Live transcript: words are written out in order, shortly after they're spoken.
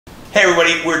Hey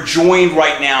everybody, we're joined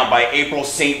right now by April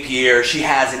St. Pierre. She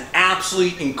has an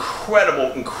absolutely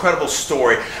incredible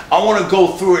story. I want to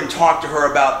go through it and talk to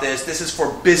her about this. This is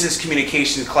for business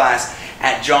communications class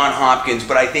at Johns Hopkins,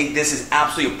 but I think this is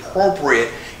absolutely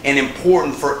appropriate and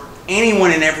important for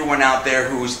anyone and everyone out there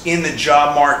who's in the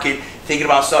job market, thinking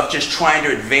about stuff, just trying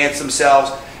to advance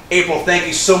themselves. April, thank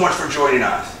you so much for joining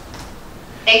us.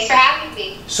 Thanks for having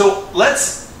me. So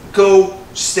let's go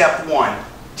step one.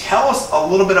 Tell us a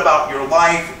little bit about your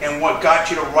life and what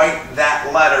got you to write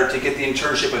that letter to get the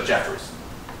internship at Jefferies.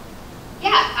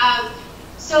 Yeah,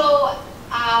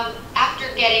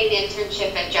 after getting the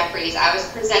internship at Jefferies, I was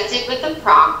presented with a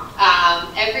prompt.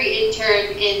 Every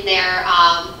intern in their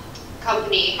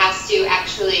company has to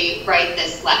actually write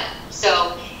this letter.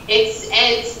 So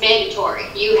it's mandatory.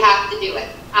 You have to do it.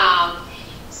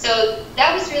 So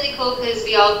that was really cool because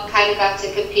we all kind of got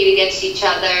to compete against each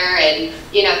other and,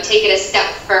 you know, take it a step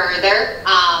further.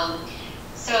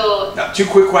 Now, two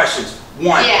quick questions.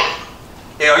 One,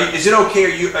 is it okay?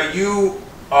 Are you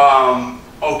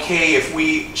okay if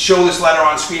we show this letter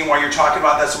on screen while you're talking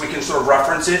about that so we can sort of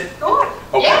reference it? Sure.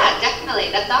 Okay. Yeah, definitely.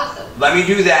 That's awesome. Let me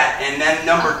do that. And then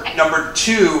number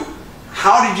two,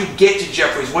 how did you get to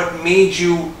Jefferies? What made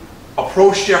you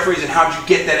approach Jefferies and how did you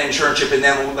get that internship? And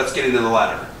then let's get into the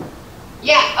letter.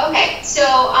 Yeah, okay. So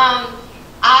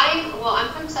I'm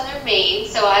from Southern Maine,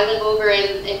 so I live over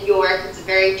in York. It's a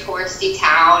very touristy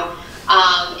town.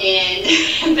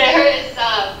 And there's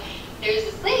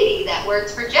this lady that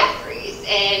works for Jefferies,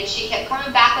 and she kept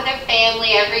coming back with her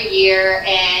family every year.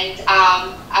 And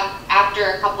after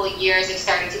a couple of years, I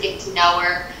started to get to know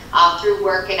her through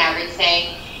work and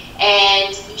everything.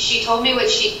 And she told me what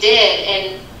she did,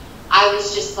 and I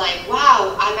was just like,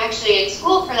 wow, I'm actually in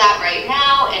school for that right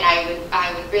now, and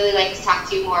I would really like to talk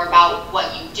to you more about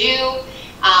what you do,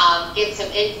 get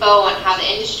some info on how the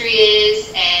industry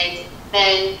is, and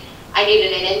then I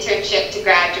needed an internship to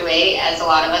graduate, as a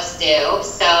lot of us do.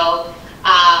 So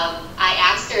I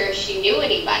asked her if she knew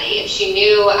anybody, if she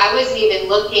knew. I wasn't even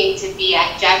looking to be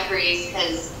at Jefferies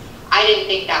because I didn't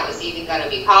think that was even going to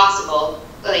be possible,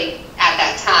 like at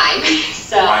that time.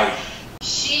 So. Right.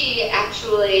 She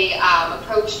actually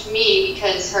approached me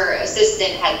because her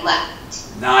assistant had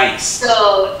left. Nice.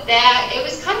 So it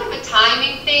was kind of a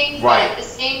timing thing, right. But at the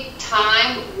same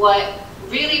time, what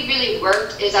really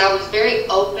worked is I was very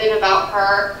open about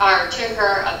to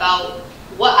her about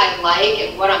what I like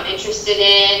and what I'm interested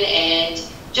in, and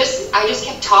I just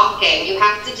kept talking. You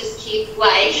have to just keep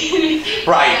like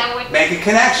right, make a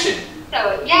connection.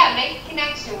 So yeah, make a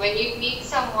connection when you meet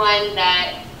someone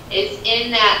that is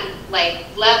in that like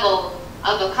level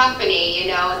of a company, you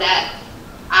know, that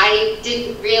I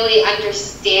didn't really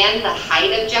understand the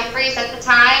height of Jefferies at the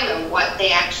time and what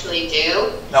they actually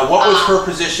do. Now, what was her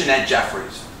position at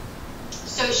Jefferies?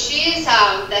 So she's the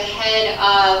head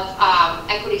of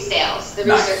equity sales, the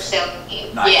research sales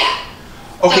team. Nice. Yeah.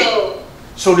 Okay.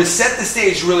 So to set the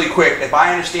stage really quick, if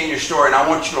I understand your story, and I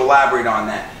want you to elaborate on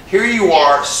that. Here you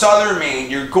are, Southern Maine,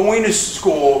 you're going to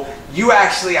school. You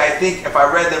actually, I think, if I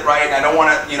read that right, and I don't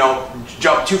want to, you know,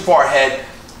 jump too far ahead,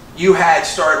 you had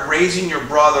started raising your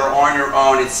brother on your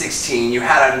own at 16. You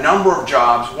had a number of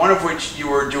jobs, one of which you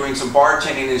were doing some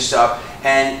bartending and stuff,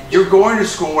 and you're going to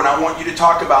school, and I want you to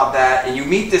talk about that, and you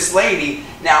meet this lady.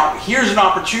 Now, here's an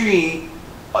opportunity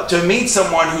to meet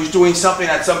someone who's doing something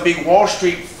at some big Wall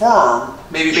Street firm,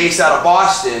 maybe based out of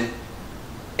Boston.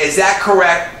 Is that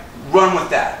correct? Run with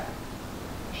that.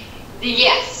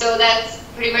 Yes, so that's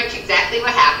pretty much exactly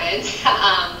what happened.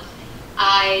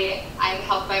 I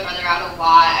helped my brother out a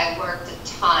lot. I worked a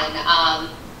ton,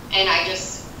 and I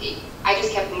just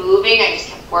kept moving. I just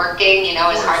kept working, you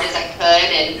know, as hard as I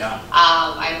could, and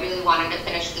I really wanted to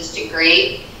finish this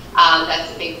degree.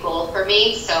 That's a big goal for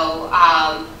me. So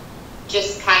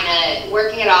just kind of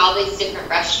working at all these different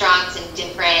restaurants and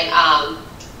different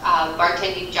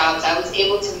bartending jobs, I was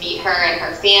able to meet her and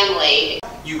her family.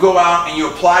 You go out and you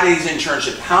apply to these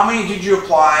internships. How many did you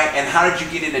apply, and how did you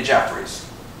get into Jefferies?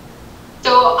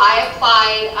 So I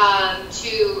applied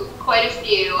to quite a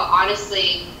few.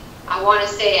 Honestly, I want to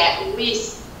say at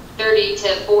least 30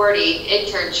 to 40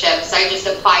 internships. I just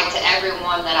applied to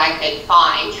everyone that I could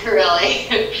find, really.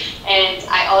 And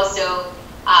I also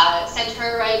sent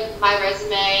her my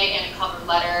resume and a cover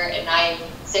letter, and I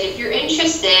said, if you're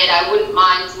interested, I wouldn't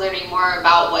mind learning more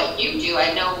about what you do.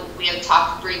 I know we have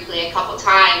talked briefly a couple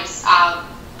times,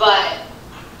 but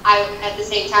at the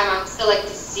same time, I would still like to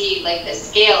see like the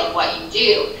scale of what you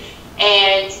do.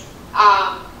 And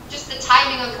just the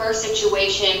timing of her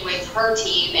situation with her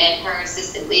team and her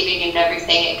assistant leaving and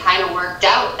everything, it kind of worked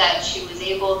out that she was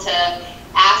able to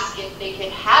ask if they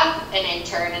could have an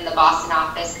intern in the Boston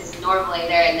office, because normally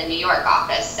they're in the New York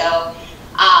office. So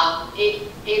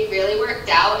it really worked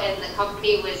out, and the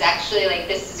company was actually like,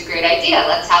 this is a great idea.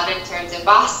 Let's have interns in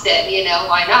Boston, you know,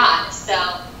 why not? So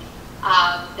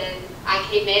then I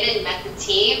came in and met the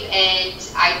team, and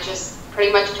I just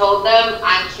pretty much told them,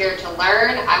 I'm here to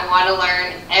learn. I want to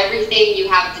learn everything you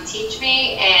have to teach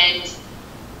me, and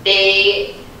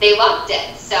they loved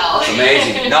it. So that's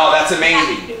amazing. No, that's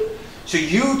amazing. So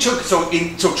you took, so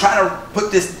trying to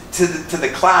put this to the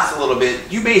class a little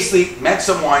bit, you basically met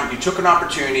someone, you took an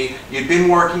opportunity, you'd been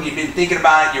working, you'd been thinking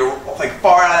about it, you're like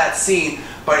far out of that scene,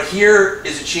 but here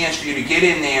is a chance for you to get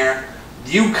in there.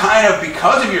 You kind of,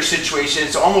 because of your situation,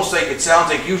 it's almost like, it sounds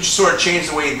like you sort of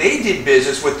changed the way they did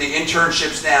business with the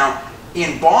internships now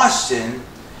in Boston,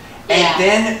 and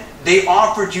then they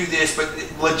offered you this, but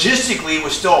logistically it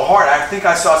was still hard. I think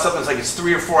I saw something like it's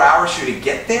 3 or 4 hours for you to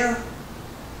get there?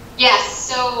 Yes,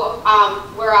 so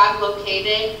where I'm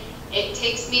located, it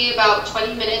takes me about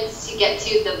 20 minutes to get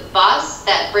to the bus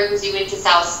that brings you into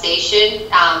South Station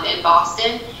in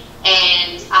Boston,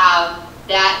 and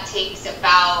that takes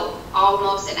about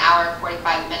almost an hour and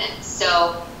 45 minutes.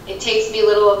 So it takes me a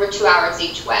little over 2 hours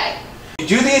each way. You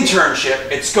do the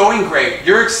internship, it's going great,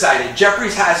 you're excited.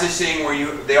 Jefferies has this thing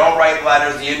where they all write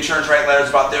letters, the interns write letters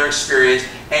about their experience,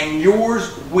 and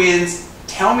yours wins.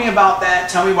 Tell me about that.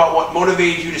 Tell me about what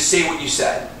motivated you to say what you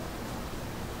said.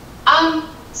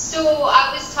 So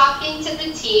I was talking to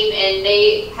the team, and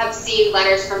they have seen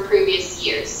letters from previous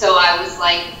years. So I was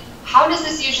like, how does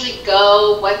this usually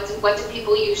go? What do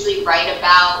people usually write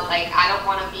about? Like, I don't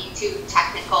want to be too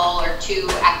technical or too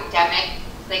academic.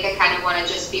 Like, I kind of want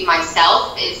to just be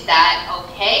myself. Is that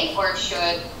okay? Or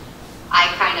should I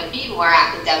kind of be more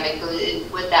academic?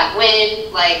 Would that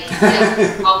win? Like, you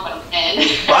know, I'll put them in.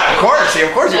 Well, of course you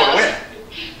want to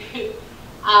win.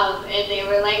 And they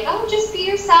were like, oh, just be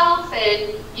yourself,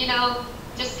 and, you know,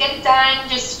 just get it done.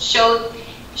 Just show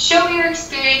your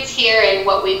experience here and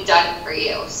what we've done for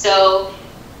you. So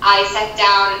I sat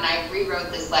down and I rewrote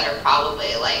this letter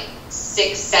probably like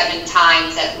 6-7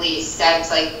 times at least. I was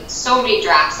like, so many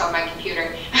drafts on my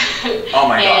computer. Oh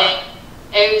my God.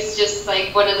 It was just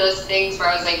like one of those things where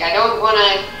I was like, I don't want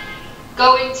to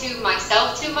go into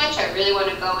myself too much. I really want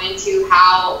to go into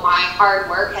how my hard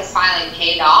work has finally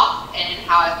paid off, and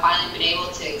how I've finally been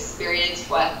able to experience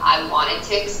what I wanted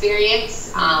to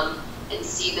experience, and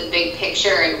see the big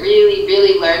picture and really,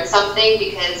 really learn something.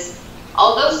 Because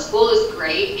although school is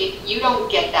great, you don't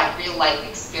get that real life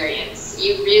experience.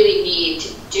 You really need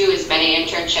to do as many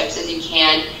internships as you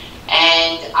can.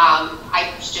 And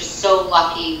I was just so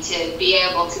lucky to be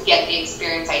able to get the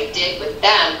experience I did with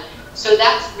them. So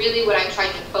that's really what I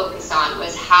tried to focus on,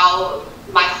 was how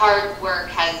my hard work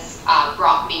has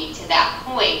brought me to that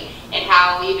point, and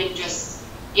how even just,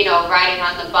 you know, riding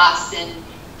on the bus and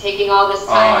taking all this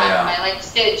time out of my life,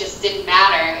 it just didn't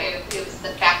matter. It was the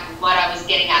fact of what I was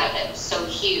getting out of it was so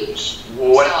huge.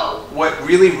 What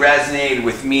really resonated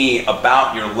with me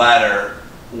about your letter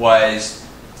was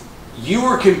you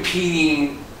were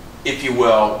competing, if you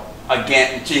will,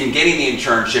 against getting the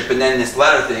internship, and then this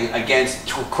letter thing against,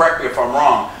 correct me if I'm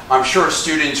wrong, I'm sure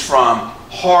students from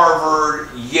Harvard,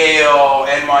 Yale,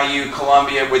 NYU,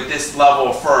 Columbia with this level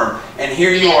of firm. And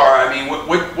here you are. I mean,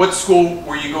 what school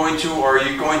were you going to, or are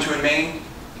you going to in Maine?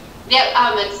 Yep,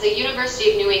 it's the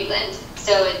University of New England.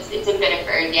 So it's in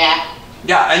Biddeford, yeah.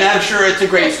 Yeah, and I'm sure it's a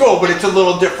great school, but it's a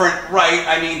little different, right?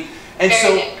 I mean, and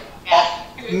very so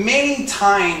many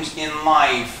times in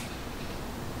life,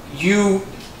 you,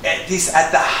 at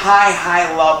the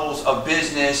high levels of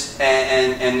business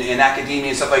and academia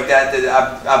and stuff like that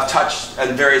I've touched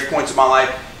at various points of my life,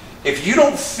 if you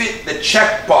don't fit the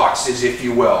check boxes, if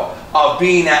you will, of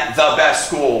being at the best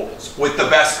school with the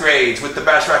best grades, with the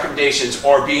best recommendations,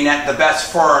 or being at the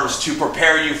best firms to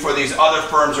prepare you for these other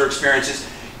firms or experiences,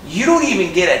 you don't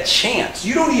even get a chance.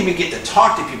 You don't even get to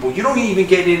talk to people. You don't even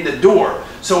get in the door.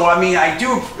 So I mean, I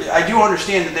do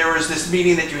understand that there was this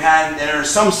meeting that you had, and there was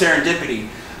some serendipity.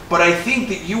 But I think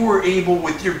that you were able,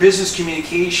 with your business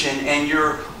communication and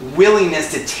your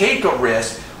willingness to take a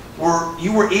risk,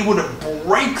 you were able to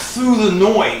break through the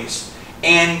noise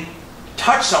and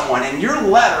touch someone. And your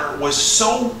letter was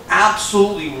so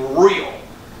absolutely real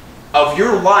of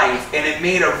your life, and it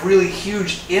made a really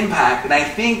huge impact. And I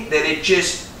think that it's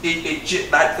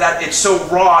so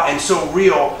raw and so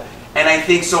real, and I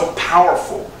think so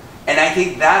powerful. And I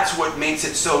think that's what makes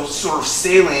it so sort of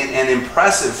salient and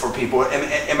impressive for people.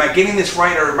 Am I getting this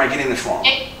right, or am I getting this wrong?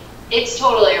 It's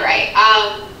totally right.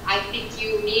 I think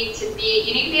you need to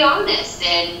be honest,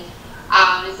 and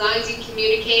as long as you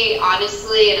communicate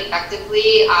honestly and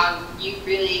effectively,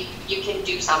 you can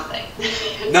do something.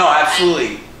 No,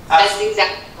 absolutely. That's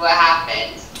exactly what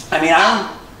happened? I mean,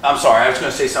 I'm sorry, I was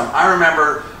going to say something. I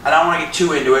remember, and I don't want to get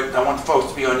too into it, I want the folks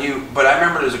to be on you, but I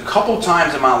remember there's a couple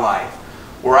times in my life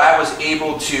where I was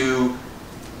able to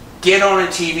get on a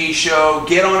TV show,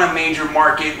 get on a major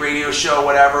market radio show,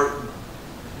 whatever,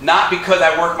 not because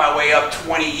I worked my way up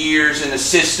 20 years in the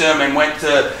system and went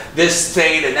to this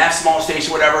state and that small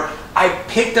station, whatever. I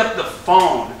picked up the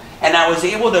phone and I was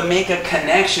able to make a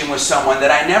connection with someone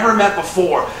that I never met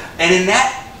before. And in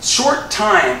that short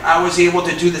time, I was able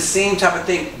to do the same type of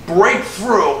thing, break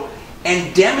through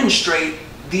and demonstrate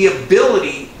the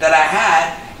ability that I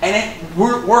had, and it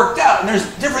worked out. And there's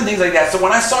different things like that. So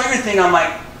when I saw your thing, I'm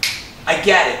like, I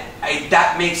get it.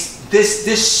 That makes,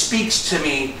 this speaks to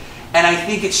me. And I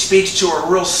think it speaks to a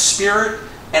real spirit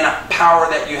and a power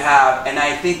that you have. And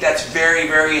I think that's very,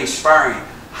 very inspiring.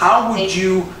 How would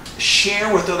you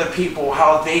share with other people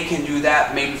how they can do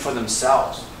that maybe for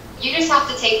themselves? You just have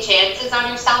to take chances on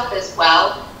yourself as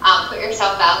well. Put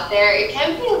yourself out there. It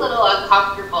can be a little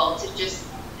uncomfortable to just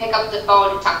pick up the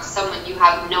phone and talk to someone you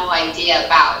have no idea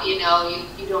about. You know,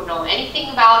 you don't know anything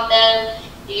about them.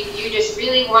 You just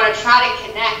really want to try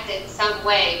to connect in some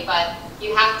way, but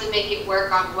you have to make it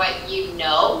work on what you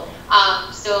know.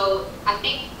 So I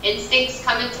think instincts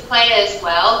come into play as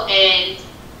well, and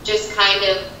just kind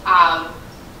of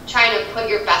trying to put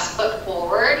your best foot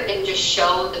forward and just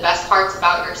show the best parts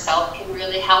about yourself can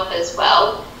really help as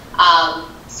well.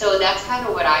 So that's kind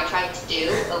of what I tried to do,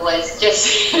 was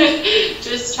just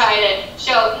just try to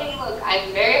show, hey, look,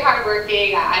 I'm very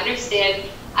hardworking. I understand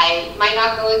I might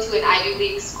not go into an Ivy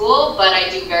League school, but I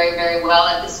do very, very well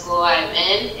at the school I'm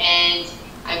in, and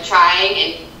I'm trying,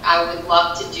 and I would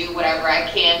love to do whatever I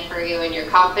can for you and your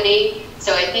company.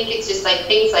 So I think it's just like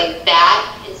things like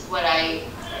that is what I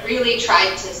really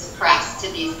tried to suppress to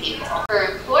these people.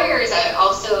 For employers, I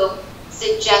also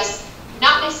suggest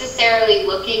not necessarily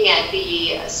looking at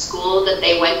the school that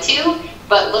they went to,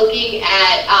 but looking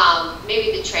at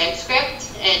maybe the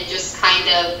transcript and just kind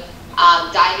of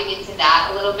diving into that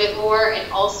a little bit more,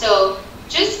 and also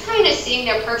just kind of seeing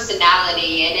their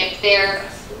personality, and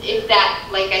if that,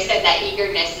 like I said, that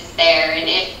eagerness is there, and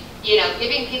if, you know,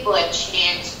 giving people a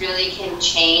chance really can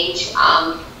change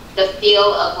the feel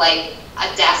of like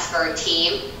a desk or a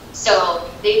team. So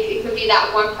it could be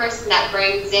that one person that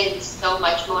brings in so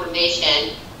much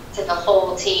motivation to the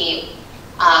whole team.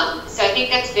 So I think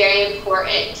that's very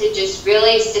important, to just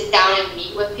really sit down and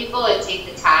meet with people and take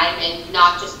the time, and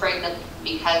not just bring them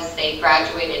because they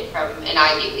graduated from an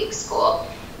Ivy League school.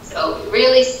 So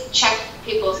really check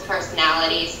people's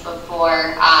personalities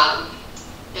before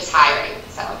just hiring.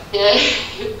 So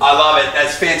I love it.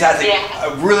 That's fantastic. Yeah.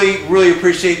 I really, really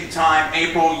appreciate the time.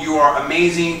 April, you are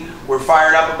amazing. We're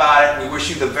fired up about it. We wish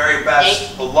you the very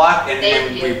best of luck,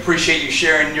 and we appreciate you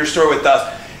sharing your story with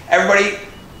us. Everybody,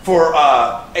 for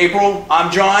April,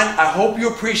 I'm John. I hope you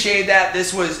appreciate that.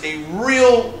 This was a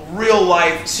real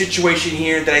life situation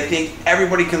here that I think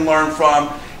everybody can learn from,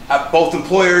 both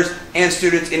employers and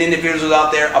students and individuals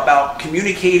out there, about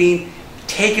communicating,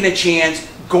 taking a chance,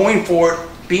 going for it,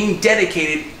 being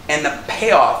dedicated, and the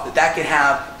payoff that that can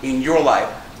have in your life.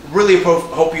 Really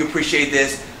hope you appreciate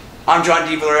this. I'm John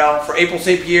D. Villarreal for April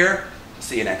St. Pierre.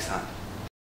 See you next time.